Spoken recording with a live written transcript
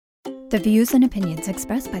The views and opinions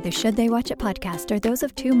expressed by the Should They Watch It podcast are those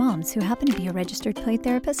of two moms who happen to be a registered play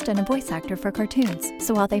therapist and a voice actor for cartoons.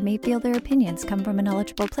 So while they may feel their opinions come from an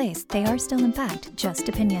eligible place, they are still, in fact, just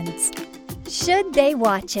opinions. Should They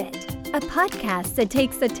Watch It? A podcast that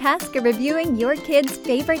takes the task of reviewing your kids'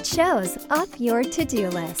 favorite shows off your to-do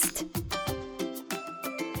list.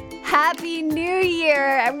 Happy New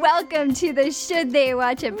Year and welcome to the Should They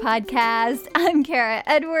Watch It podcast. I'm Kara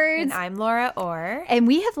Edwards. And I'm Laura Orr. And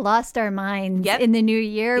we have lost our minds in the new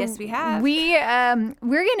year. Yes, we have. We're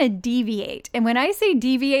going to deviate. And when I say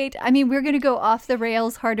deviate, I mean we're going to go off the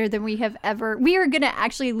rails harder than we have ever. We are going to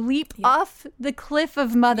actually leap off the cliff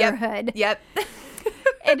of motherhood. Yep.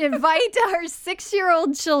 And invite our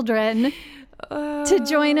 6-year-old children to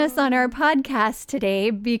join us on our podcast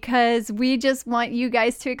today because we just want you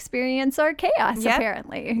guys to experience our chaos,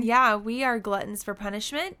 apparently. Yeah, we are gluttons for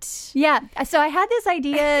punishment. Yeah. So I had this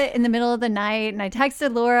idea in the middle of the night and I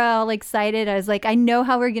texted Laura all excited. I was like, I know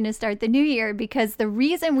how we're going to start the new year, because the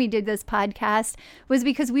reason we did this podcast was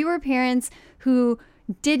because we were parents who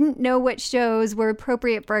didn't know what shows were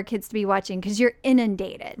appropriate for our kids to be watching because you're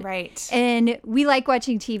inundated. Right. And we like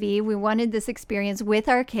watching TV. We wanted this experience with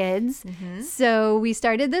our kids. Mm-hmm. So we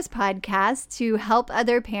started this podcast to help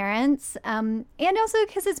other parents and also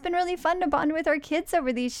because it's been really fun to bond with our kids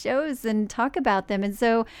over these shows and talk about them. And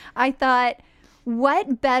so I thought,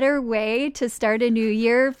 what better way to start a new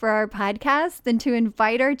year for our podcast than to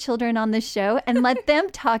invite our children on the show and let them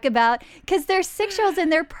talk about, because they're 6-year-olds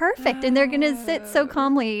and they're perfect and they're going to sit so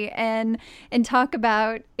calmly and talk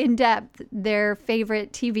about in depth their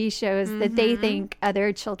favorite TV shows that they think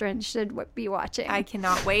other children should be watching. I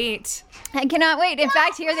cannot wait. I cannot wait. In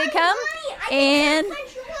fact, here they come. And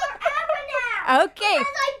okay.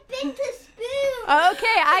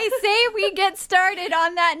 Okay, I say we get started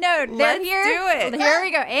on that note. Let's do it. Here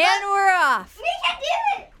we go. And we're off. We can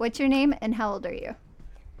do it. What's your name and how old are you?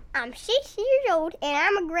 I'm 6 years old and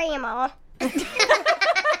I'm a grandma. This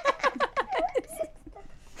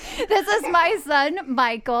is my son,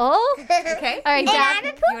 Michael. Okay. All right, And I'm a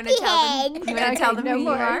You want to tell them who you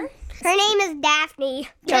are? Her name is Daphne.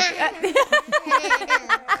 I'm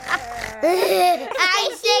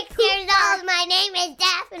 6 years old. My name is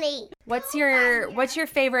Daphne. What's your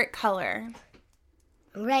favorite color?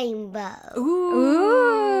 Rainbow.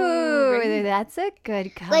 Ooh, that's a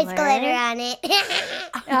good color. With glitter on it.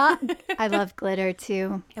 I love glitter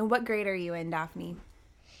too. And what grade are you in, Daphne?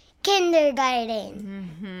 Kindergarten.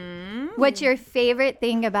 Mm-hmm. What's your favorite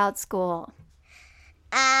thing about school?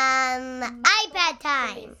 iPad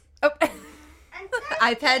time. Oh.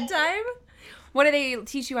 iPad time? What do they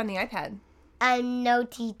teach you on the iPad? No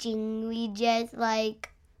teaching. We just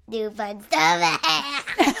do fun stuff.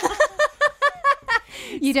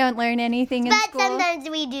 You don't learn anything in school? But sometimes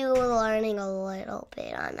we do learning a little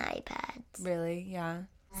bit on iPads. Really? Yeah.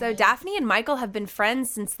 So Daphne and Michael have been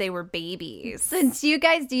friends since they were babies. Do you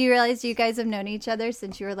realize you guys have known each other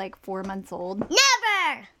since you were like 4 months old?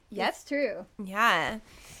 Never! Yep. That's true. Yeah.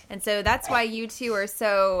 And so that's why you two are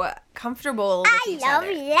so comfortable with each other.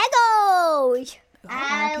 Legos.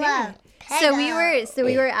 I love Legos. So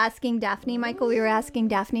we were asking Daphne, Michael,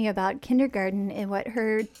 about kindergarten and what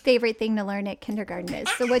her favorite thing to learn at kindergarten is.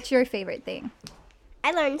 So what's your favorite thing?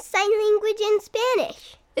 I learned sign language and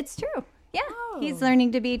Spanish. It's true. Yeah. Oh. He's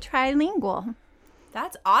learning to be trilingual.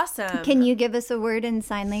 That's awesome. Can you give us a word in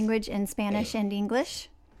sign language in Spanish and English?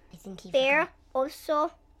 Bear,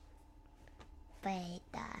 oso,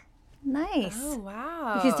 beta. Nice. Oh,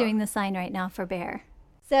 wow. He's doing the sign right now for bear.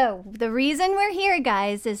 So the reason we're here,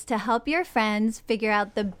 guys, is to help your friends figure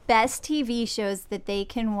out the best TV shows that they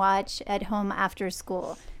can watch at home after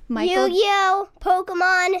school. Michael, Yu-Gi-Oh,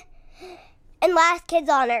 Pokemon, and Last Kids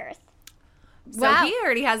on Earth. So he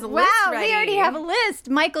already has a list ready. We already have a list.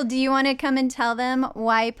 Michael, do you want to come and tell them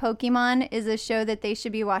why Pokemon is a show that they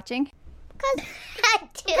should be watching? Because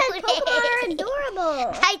Pokemon are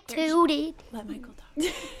adorable. I tooted. Let Michael talk.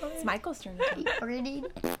 It's Michael's turn to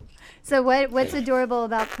talk. So what's adorable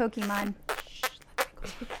about Pokemon?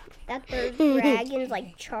 That there's dragons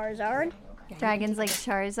like Charizard. Dragons like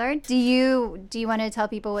Charizard. Do you want to tell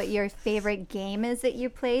people what your favorite game is that you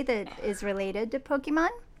play that is related to Pokemon?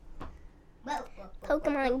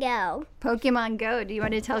 Pokemon Go. Pokemon Go. Do you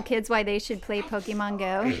want to tell kids why they should play Pokemon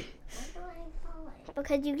Go?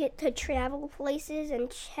 Because you get to travel places and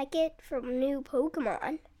check it from new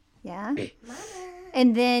Pokemon. Yeah.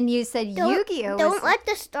 And then you said Yu-Gi-Oh! Don't let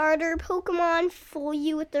the starter Pokemon fool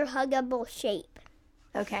you with their huggable shape.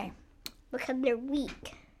 Okay. Because they're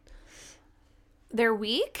weak. They're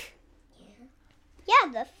weak?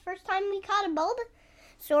 Yeah, the first time we caught a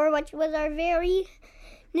Bulbasaur, which was our very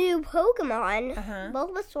new Pokemon, Uh-huh.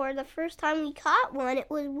 Bulbasaur, the first time we caught one, it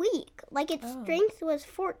was weak. Like, its strength was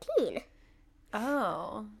 14.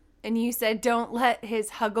 Oh. And you said don't let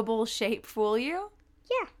his huggable shape fool you?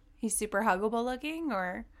 Yeah. He's super huggable looking,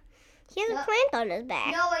 or? He has a plant on his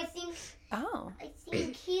back. No, I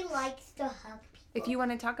think he likes to hug people. If you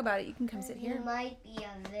want to talk about it, you can come sit He here. might be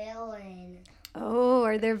a villain. Oh,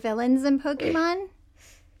 are there villains in Pokemon?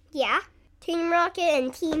 Yeah. Team Rocket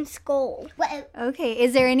and Team Skull. Well, Okay,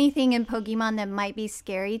 is there anything in Pokemon that might be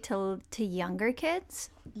scary to younger kids?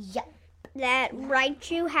 yeah. That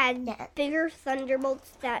Raichu had bigger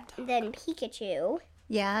thunderbolts than Pikachu.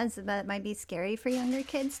 Yeah, so that might be scary for younger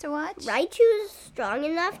kids to watch. Raichu is strong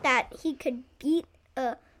enough that he could beat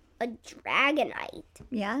a Dragonite.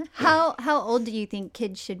 Yeah. How old do you think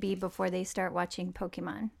kids should be before they start watching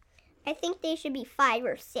Pokemon? I think they should be 5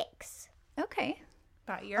 or 6. Okay,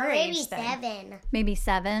 About your Or maybe age, then. 7. maybe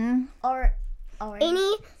 7. Or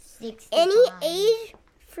Any 65. age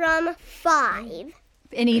from 5.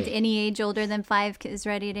 Any age older than 5 is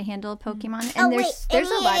ready to handle Pokemon. Oh And wait, there's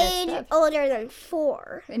a any lot of age stuff. older than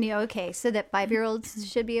 4. Okay, so that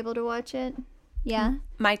 5-year-olds should be able to watch it. Yeah.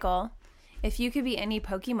 Michael, if you could be any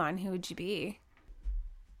Pokemon, who would you be?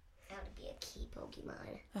 That would be a key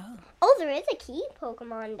Pokemon. Oh, there is a key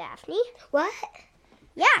Pokemon, Daphne. What?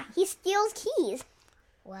 Yeah, he steals keys.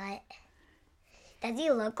 What? Does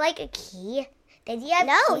he look like a key? Does he have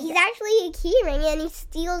No, keys? he's actually a key ring and he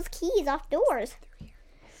steals keys off doors.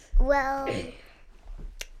 Well,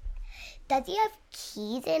 does he have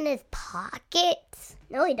keys in his pockets?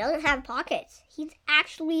 No, he doesn't have pockets. He's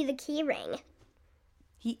actually the key ring.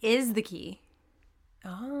 He is the key.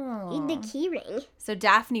 Oh. He's the key ring. So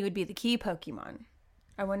Daphne would be the key Pokemon.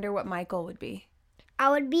 I wonder what Michael would be. I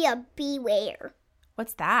would be a Beware.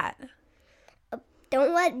 What's that?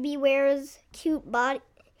 Don't let Beware's cute body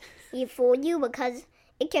fool you because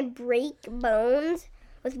it can break bones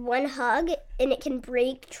with one hug and it can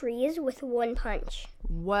break trees with one punch.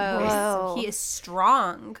 Whoa. Whoa. So he is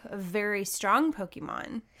strong. A very strong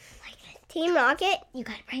Pokemon. Team Rocket, You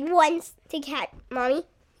got it right. wants to catch Mommy.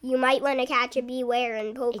 You might want to catch a Beware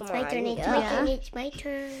in Pokemon. It's my turn. It's Yeah. my turn. It's my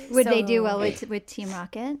turn. Would they So- do well with Team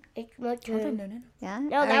Rocket? It's my turn. Yeah.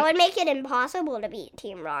 No, that would make it impossible to beat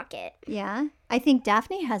Team Rocket. Yeah. I think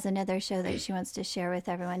Daphne has another show that she wants to share with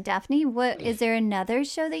everyone. Daphne, what is there another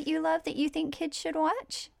show that you love that you think kids should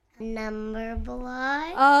watch? Number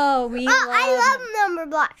block. Oh, I love number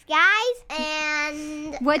blocks, guys.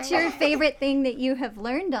 And What's your favorite thing that you have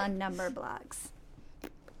learned on number blocks?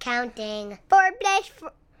 Counting. 4 plus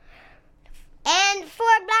 4. And 4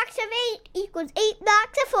 blocks of 8 equals 8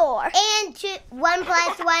 blocks of 4. And 1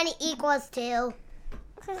 plus 1 equals 2.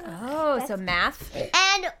 Oh, so math?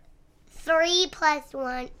 And 3 plus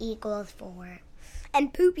 1 equals 4.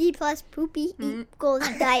 And poopy plus poopy equals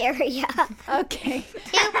diarrhea. Okay.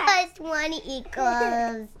 2 plus 1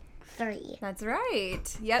 equals 3. That's right.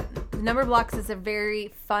 Yep. Number blocks is a very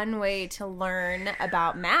fun way to learn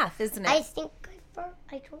about math, isn't it? I think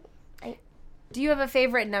Do you have a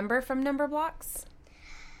favorite number from number blocks?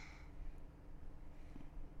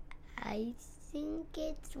 I think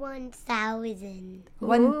it's 1,000.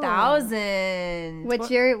 1,000. What's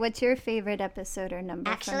your favorite episode or number?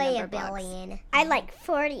 Actually, from a number blocks? billion. I like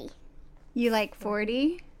 40. You like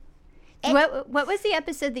 40? What was the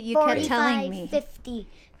episode that you kept telling me? 50.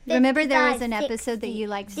 Remember there was 55, an episode that you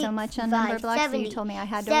liked so much on 65, number blocks that you 70, told me I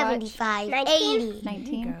had to watch? 75, 19. 80.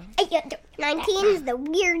 19. 19 is the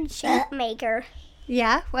weird shape maker.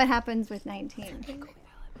 Yeah? What happens with 19?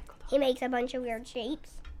 He makes a bunch of weird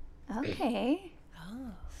shapes. Okay.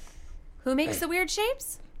 Who makes the weird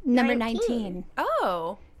shapes? Number 19. 19.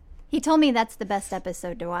 Oh. He told me that's the best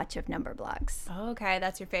episode to watch of number blocks. Okay,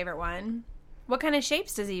 that's your favorite one. What kind of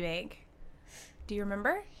shapes does he make? Do you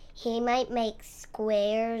remember? He might make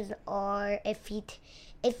squares, or if he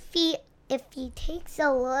takes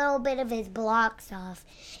a little bit of his blocks off,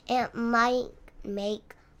 it might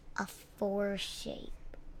make a 4 shape.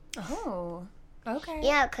 Oh. Okay.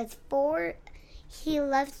 Yeah, because 4, he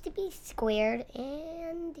loves to be squared,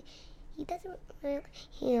 and he doesn't really,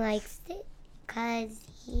 he likes it because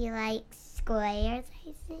he likes squares,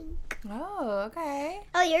 I think. Oh, okay.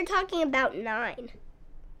 Oh, you're talking about 9.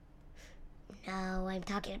 No, I'm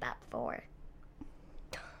talking about 4.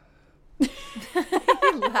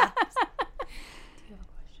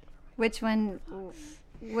 Which one?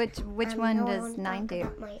 Which one does 9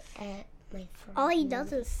 do? My friend. All he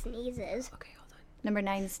does is sneezes. Okay, hold on. Number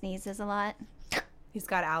 9 sneezes a lot. He's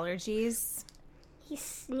got allergies. He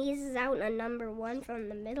sneezes out a number 1 from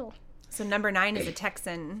the middle. So number 9 is a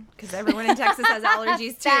Texan because everyone in Texas has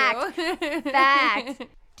allergies too. Fact.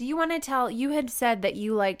 Do you want to tell? You had said that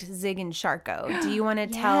you liked Zig and Sharko. Do you want to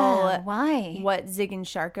Yeah, tell why? what Zig and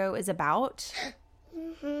Sharko is about?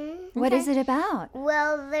 What is it about?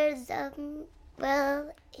 Well,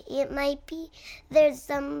 it might be there's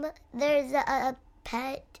a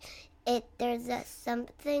pet. There's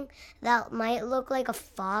something that might look like a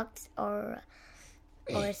fox or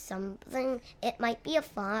something. It might be a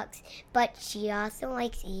fox, but she also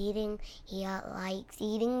likes eating. He likes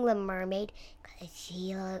eating the mermaid because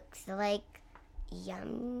she looks like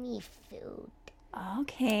yummy food.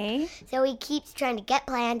 Okay. So he keeps trying to get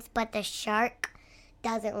plants, but the shark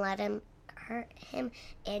doesn't let him hurt him,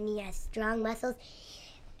 and he has strong muscles.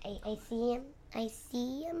 I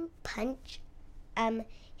see him punch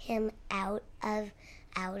him out of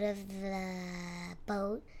the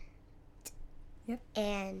boat. Yep.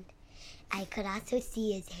 And I could also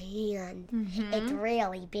see his hand. It's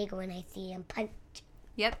really big when I see him punch.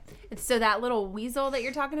 Yep. So that little weasel that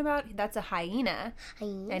you're talking about, that's a hyena.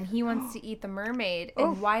 And he wants to eat the mermaid.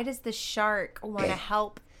 And why does the shark want to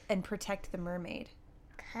help and protect the mermaid?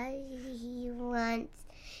 Cause he wants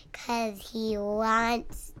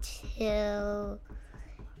to.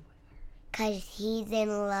 Cause he's in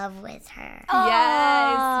love with her.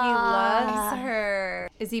 Yes, he loves her.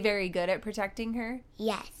 Is he very good at protecting her?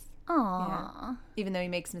 Yes. Aww. Even though he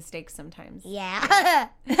makes mistakes sometimes. Yeah.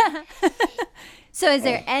 So is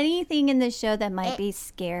there anything in the show that might be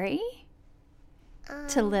scary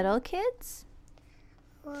to little kids?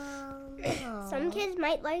 Well, no. Some kids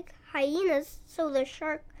might like hyenas, so the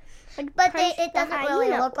shark. Like, But punch it the doesn't really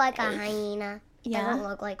hyena. look like a hyena. It Yeah. doesn't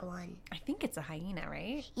look like one. I think it's a hyena,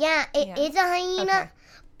 right? Yeah, it is a hyena, Okay.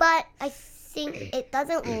 but I think it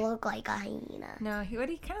doesn't look like a hyena. No, he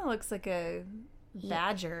kind of looks like a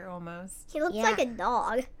badger almost. He looks Yeah. like a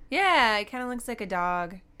dog. Yeah, it kind of looks like a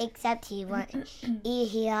dog. Except he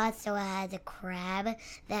also has a crab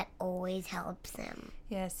that always helps him.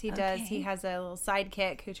 Yes, he does. Okay. He has a little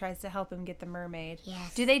sidekick who tries to help him get the mermaid.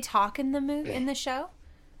 Yes. Do they talk in the show?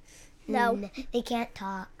 No. They can't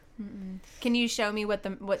talk. Can you show me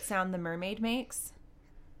what sound the mermaid makes?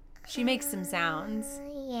 She makes some sounds.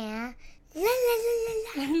 Yeah. La,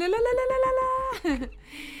 la, la, la, la, la.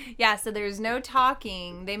 Yeah, so there's no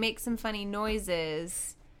talking. They make some funny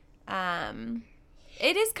noises.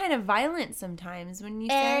 It is kind of violent sometimes when you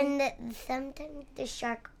say. And sometimes the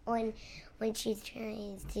shark, when she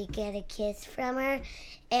tries to get a kiss from her,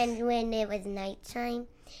 and when it was nighttime,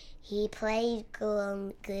 he played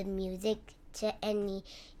good music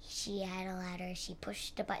she had a ladder. She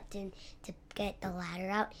pushed the button to get the ladder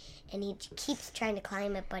out, and he keeps trying to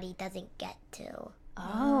climb it, but he doesn't get to.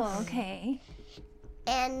 Oh, okay.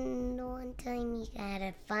 And one time he had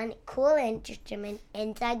a cool instrument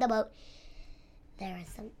inside the boat. There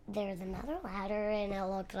was another ladder, and it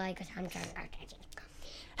looked like a something.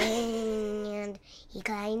 And he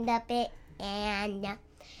climbed up it, and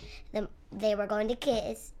they were going to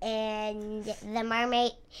kiss, and the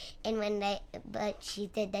mermaid, but she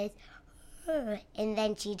did this, and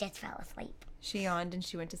then she just fell asleep. She yawned and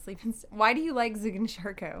she went to sleep. Why do you like Zig and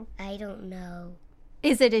Sharko? I don't know.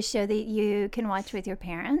 Is it a show that you can watch with your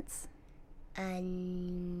parents? Yeah.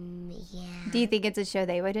 Do you think it's a show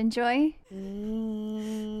they would enjoy?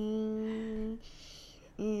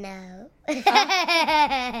 No.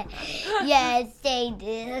 Yes, they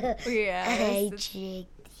do. Yes. I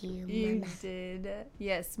tricked you, You Mama. did.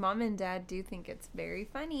 Yes, Mom and Dad do think it's very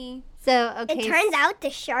funny. So, okay. It turns out the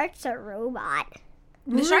shark's a robot.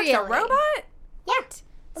 The shark's a Really? what? Yeah.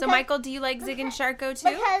 So, Michael, do you like Zig and Sharko too?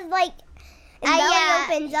 Because, like, the belly yeah.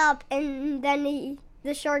 opens up, and then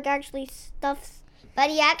the shark actually stuffs But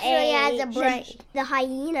he actually has a brain. the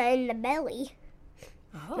hyena in the belly.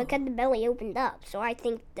 Oh. Because the belly opened up. So I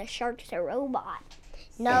think the shark's a robot.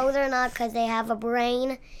 No, they're not, because they have a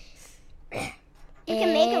brain. You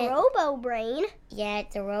can make a robo brain. Yeah,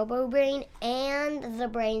 it's a robo brain, and the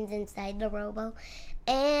brain's inside the robo.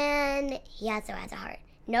 And he also has a heart.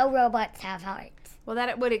 No robots have hearts. Well,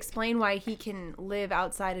 that would explain why he can live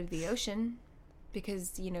outside of the ocean.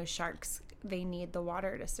 Because, sharks, they need the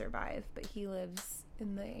water to survive. But he lives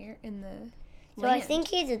in the air, in the So land. I think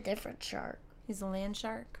he's a different shark. He's a land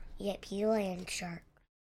shark. Yep, he's a land shark.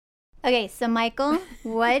 Okay, so Michael,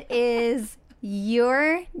 what is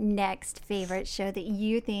your next favorite show that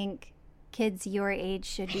you think kids your age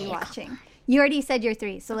should be watching? You already said your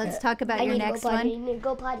 3, so let's talk about your next one. I need to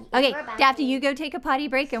go potty. Okay, Daphne, you go take a potty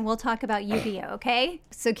break and we'll talk about Yu-Gi-Oh, okay?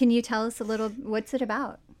 So can you tell us a little, what's it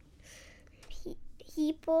about?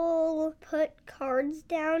 People put cards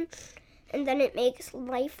down, and then it makes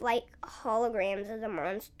lifelike holograms of the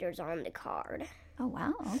monsters on the card. Oh,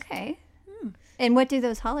 wow, okay. And what do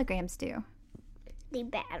those holograms do? they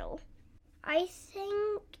battle. I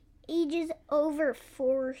think ages over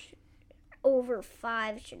 5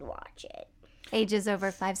 should watch it. Ages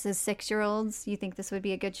over 5, so 6-year-olds. You think this would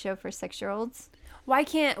be a good show for 6-year-olds? Why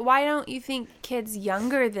don't you think kids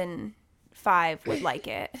younger than 5 would like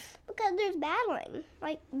it? Because there's battling,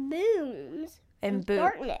 like booms And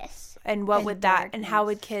darkness. And what And would that, and how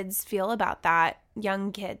darkness. would kids feel about that?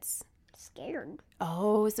 Young kids. Scared.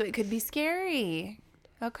 Oh, so it could be scary.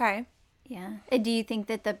 Okay. Yeah. And do you think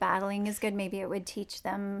that the battling is good? Maybe it would teach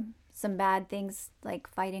them some bad things, like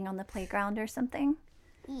fighting on the playground or something?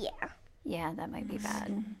 Yeah. Yeah, that might be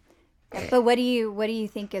bad. But what do you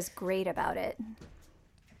think is great about it?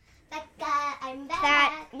 I'm back.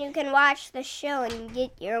 That you can watch the show and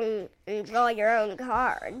get your own and draw your own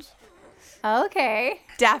cards. Okay.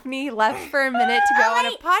 Daphne left for a minute to go on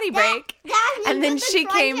a potty break. And then she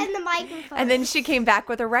came in the microphone. and then she came back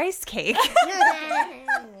with a rice cake,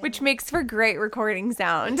 which makes for great recording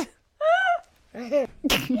sound.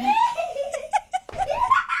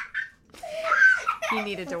 He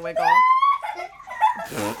needed to wiggle.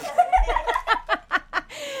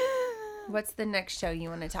 What's the next show you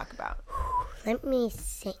want to talk about? Let me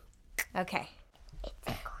think. Okay.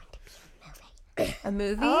 It's going to be A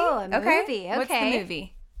movie? Oh, a movie. What's the Okay.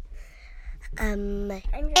 movie? a movie.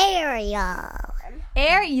 Ariel.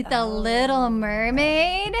 The Little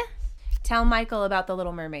Mermaid? Tell Michael about The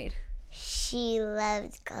Little Mermaid. She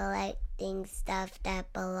loves collecting stuff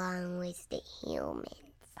that belong with the humans.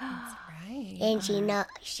 Right. And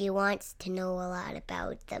she wants to know a lot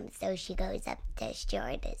about them, so she goes up to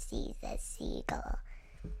shore to see the seagull.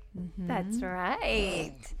 That's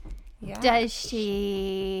right. Yeah. Does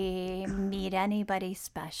she meet anybody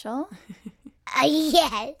special?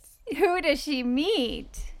 Yes, Who does she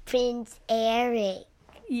meet? Prince Eric.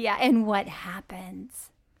 Yeah, and what happens?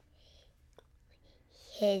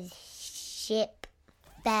 His ship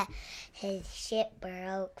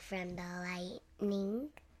broke from the lightning.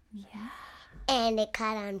 Yeah. And it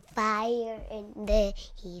caught on fire, and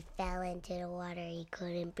he fell into the water. He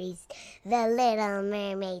couldn't breathe. The Little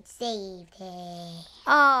Mermaid saved him.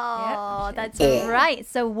 Oh, Yep. that's right.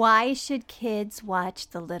 So why should kids watch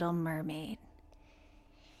The Little Mermaid?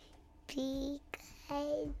 Because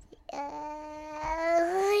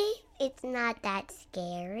it's not that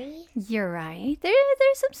scary. You're right. There's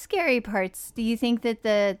some scary parts. Do you think that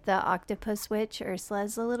the octopus witch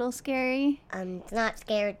Ursula's a little scary? It's not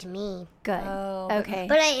scary to me. Good. Oh, Okay.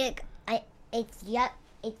 But it's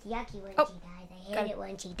yucky when she dies. I hate it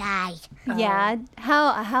when she dies. Yeah.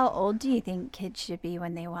 How old do you think kids should be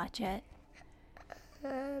when they watch it?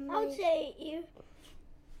 I would say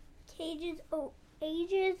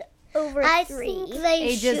ages over I 3. think they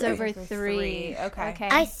Ages should. over for 3. three. Okay.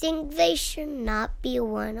 I think they should not be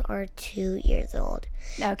 1 or 2 years old,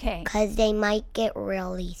 Okay. because they might get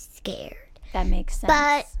really scared. That makes sense.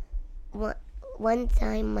 But one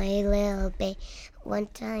time my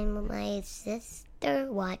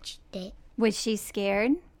sister watched it. Was she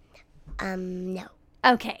scared? No.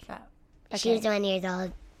 Okay. She was 1 year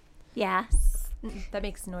old. Yeah. That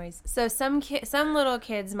makes noise. So some little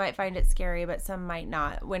kids might find it scary, but some might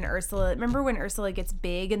not. Remember when Ursula gets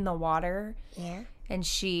big in the water? Yeah. And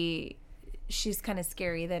she's kind of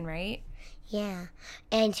scary then, right? Yeah.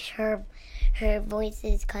 And her voice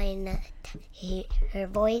is her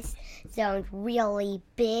voice sounds really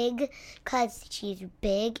big because she's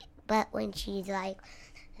big, but when she's like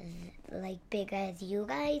big as you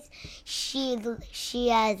guys, she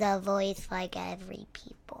has a voice like every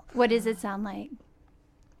people. What does it sound like?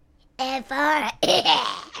 Ever.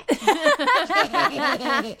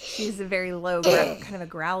 She's a very low, kind of a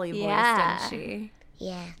growly voice, Yeah. doesn't she?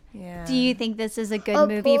 Yeah. Yeah. Do you think this is a good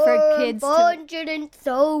movie for kids to 400 and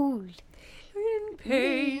old. In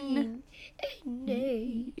pain.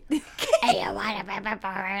 Yeah,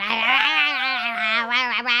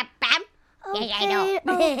 I know.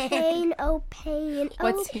 Oh pain, oh pain,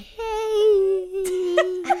 What's oh pain.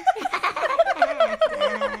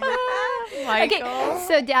 Okay,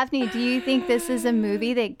 so Daphne, do you think this is a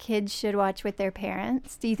movie that kids should watch with their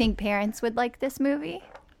parents? Do you think parents would like this movie?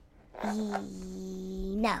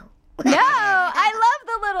 No. No, I love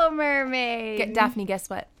The Little Mermaid. Daphne, guess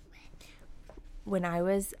what? When I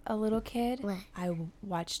was a little kid, What? I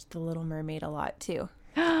watched The Little Mermaid a lot too.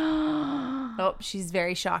 Oh, she's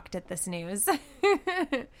very shocked at this news.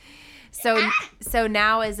 So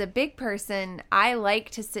now as a big person, I like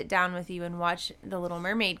to sit down with you and watch The Little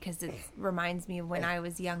Mermaid because it reminds me of when I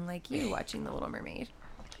was young like you watching The Little Mermaid.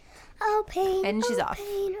 Oh pain, And she's oh off.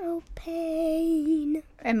 pain, oh pain.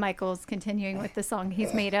 And Michael's continuing with the song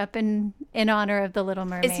he's made up in honor of The Little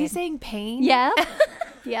Mermaid. Is he saying pain? Yeah.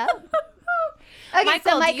 Yeah. Okay,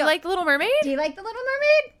 Michael, so do you like The Little Mermaid? Do you like The Little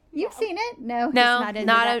Mermaid? You've seen it? No, he's No, not into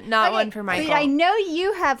not that. not one for Michael. I know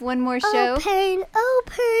you have one more show. Oh, pain, oh,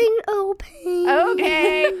 pain, oh, pain.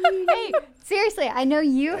 Okay. Hey, seriously, I know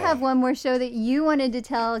you have one more show that you wanted to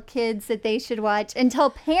tell kids that they should watch and tell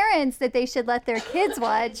parents that they should let their kids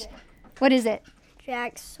watch. What is it?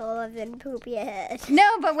 Jack Sullivan Poopy Head. No,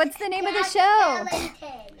 but what's the name of the show?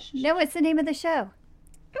 No, what's the name of the show?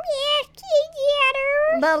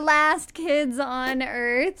 The Last Kids on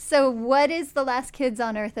Earth. So what is The Last Kids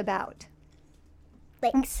on Earth about?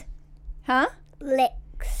 Licks. Huh?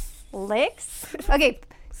 Licks. Licks? Okay,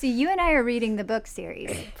 so you and I are reading the book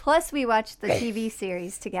series. Plus we watched the TV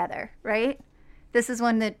series together, right? This is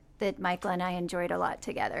one that Michael and I enjoyed a lot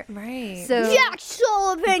together. Right. So Jack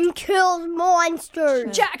Sullivan kills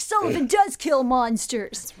monsters. Jack Sullivan does kill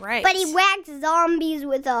monsters. right. But he whacks zombies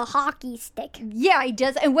with a hockey stick. Yeah, he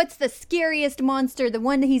does. And what's the scariest monster? The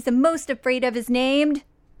one that he's the most afraid of is named?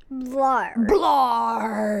 Blarg.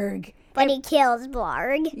 Blarg. But he kills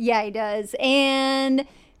Blarg. Yeah, he does. And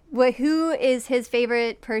who is his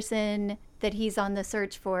favorite person that he's on the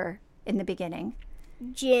search for in the beginning?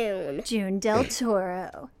 June Del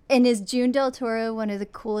Toro. And is June Del Toro one of the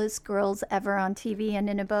coolest girls ever on TV and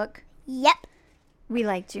in a book? Yep. We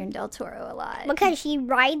like June Del Toro a lot. Because she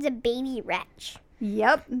rides a baby wretch.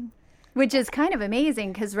 Yep. Which is kind of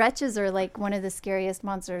amazing because wretches are like one of the scariest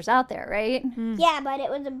monsters out there, right? Yeah, but it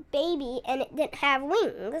was a baby and it didn't have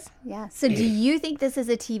wings. Yeah. So do you think this is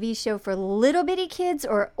a TV show for little bitty kids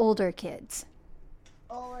or older kids?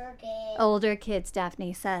 Older kids,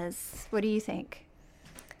 Daphne says. What do you think?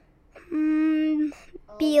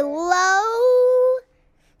 Below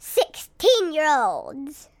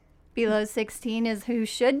 16-year-olds. Below 16 is who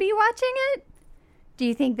should be watching it? Do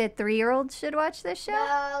you think that 3-year-olds should watch this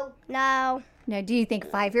show? No. No. Do you think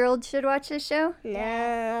 5-year-olds should watch this show?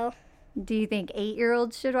 No. Do you think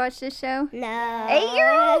 8-year-olds should watch this show? No.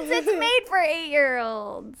 8-year-olds? It's made for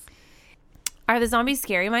 8-year-olds. Are the zombies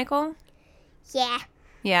scary, Michael? Yeah.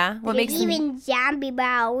 Yeah. What makes them? Even zombie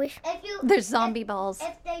balls. There's zombie balls.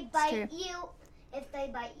 If they true.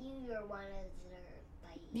 bite you, you're one of their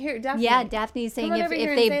bite. Here, Daphne. Yeah, Daphne's saying on if over here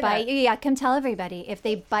and they say bite that. you, yeah, come tell everybody. If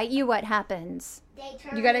they bite you, what happens?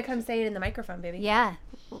 You gotta come say it in the microphone, baby. Yeah.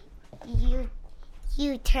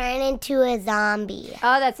 You turn into a zombie.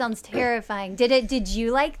 Oh, that sounds terrifying. Did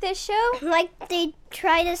you like this show? Like they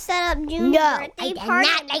try to set up June's birthday party.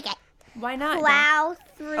 like it. Why not? Plow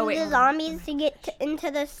through Oh, wait, the hold on. zombies to get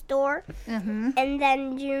into the store. Mm-hmm. And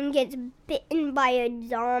then June gets bitten by a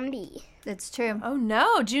zombie. It's true. Oh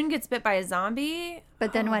no, June gets bit by a zombie.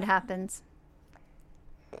 But then what happens?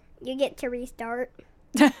 You get to restart.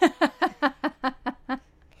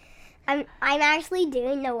 I'm actually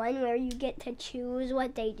doing the one where you get to choose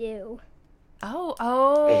what they do.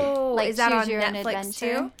 Oh, Like is that choose on your own Netflix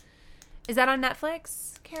adventure? too? Is that on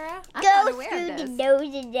Netflix, Kara? I'm not Go aware through of the this.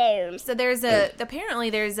 nose and nose. So there's a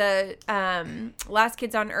Last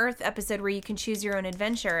Kids on Earth episode where you can choose your own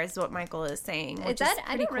adventure, is what Michael is saying. Is Which that? is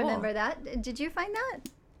I pretty don't cool. remember that. Did you find that?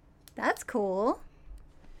 That's cool.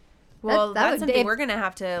 Well, That that's would- something if- we're gonna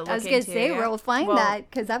have to look into. I was gonna say yeah. we'll find Well- that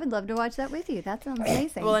because I would love to watch that with you. That sounds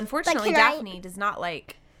amazing. Well, unfortunately, But can I- Daphne does not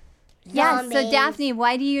like. yeah. So zombies. Daphne,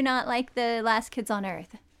 why do you not like the Last Kids on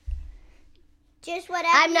Earth? Just whatever.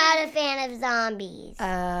 I'm not a fan of zombies.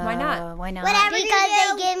 Why not? Why not? Whatever Because you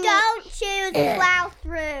do, they give me- don't choose plow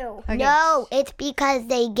through. Okay. No, it's because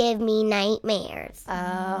they give me nightmares.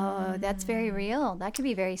 Oh, that's very real. That could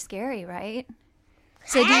be very scary, right?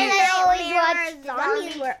 So do And you, I always watch watch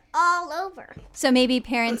zombies were all over. so maybe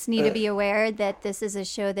parents need to be aware that this is a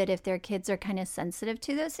show that if their kids are kind of sensitive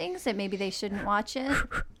to those things, that maybe they shouldn't watch it.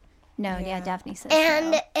 No, yeah, Daphne says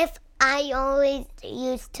And no. if I always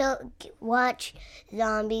used to watch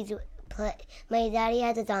zombies play, my daddy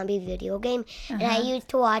has a zombie video game, and I used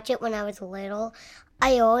to watch it when I was little.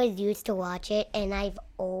 I always used to watch it, and I've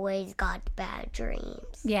always got bad dreams.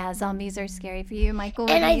 Yeah, zombies are scary for you, Michael.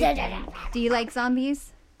 And do, do you like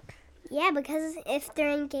zombies? Yeah, because if they're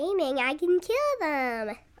in gaming, I can kill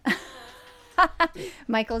them.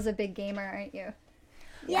 Michael's a big gamer, aren't you?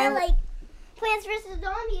 Yeah, like Plants vs.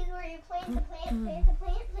 Zombies, where you plant the plant, plant the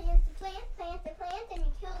plant, plant the plant, plant the plant, and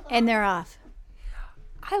you kill them. And they're off.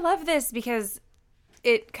 I love this because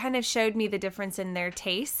it kind of showed me the difference in their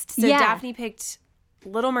taste. So Yeah. Daphne picked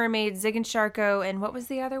Little Mermaid, Zig and Sharko, and what was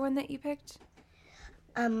the other one that you picked?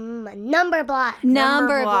 Number block.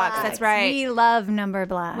 Number blocks, blocks. that's right. We love number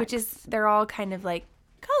blocks. Which is, they're all kind of like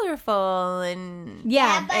colorful and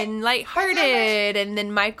yeah. and lighthearted, and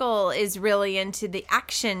then Michael is really into the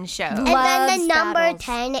action show. And then Loves the number battles.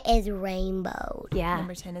 10 is rainbow. Yeah.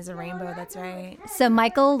 Number 10 is a rainbow, that's right. So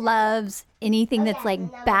Michael loves anything that's like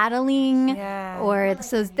battling Yeah. or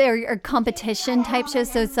so there are competition type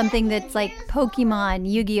shows. So something that's like Pokemon,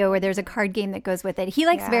 Yu-Gi-Oh, where there's a card game that goes with it. He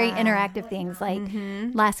likes very interactive things like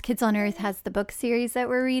Last Kids on Earth has the book series that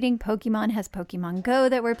we're reading. Pokemon has Pokemon Go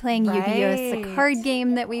that we're playing. Yu-Gi-Oh is the card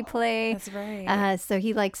game that we play. That's right. So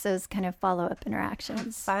he likes those kind of follow-up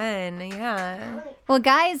interactions. Fun. Yeah. Well,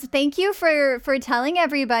 guys, thank you for telling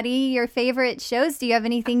everybody your favorite shows. Do you have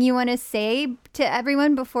anything you want to say to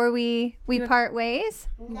everyone before we part ways?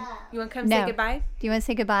 You want to come No. say goodbye? Do you want to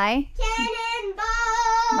say goodbye?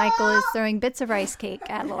 Cannonball! Michael is throwing bits of rice cake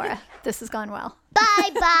at Laura. This has gone well.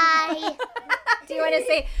 Bye-bye. Do you want to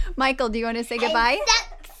say, Michael, do you want to say goodbye?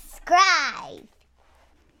 Subscribe.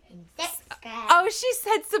 Subscribe. Oh, she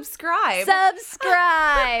said subscribe.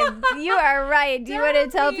 Subscribe. You are right. Do you want to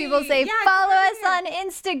tell people, say, Yeah, follow come us here. on Yeah, you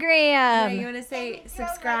Instagram? want to say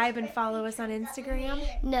subscribe and follow us on Instagram?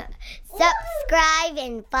 No. Subscribe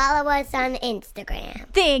and follow us on Instagram.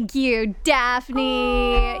 Thank you,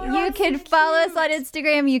 Daphne. You can follow us on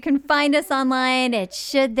Instagram. You can find us online at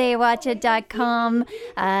shouldtheywatchit.com.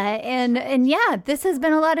 And yeah, this has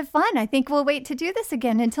been a lot of fun. I think we'll wait to do this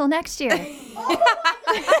again until next year.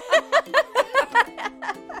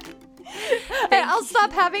 I'll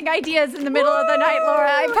stop having ideas in the middle of the night,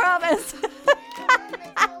 Laura. I promise.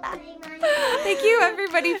 Thank you,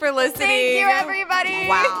 everybody, for listening. Thank you, everybody.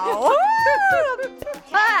 Wow.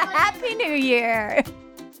 Happy New Year.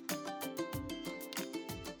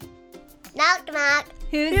 Knock, knock.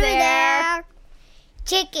 Who's there?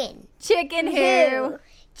 Chicken. Chicken who?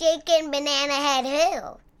 Chicken banana head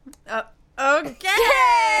who? Okay.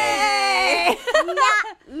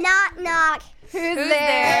 Knock, knock. Who's Who's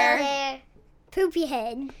there? There. Poopy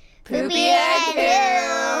head. Poopy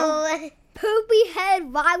head who? Poopy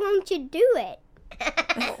head, why won't you do it?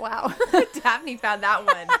 Wow. Daphne found that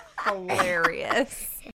one hilarious.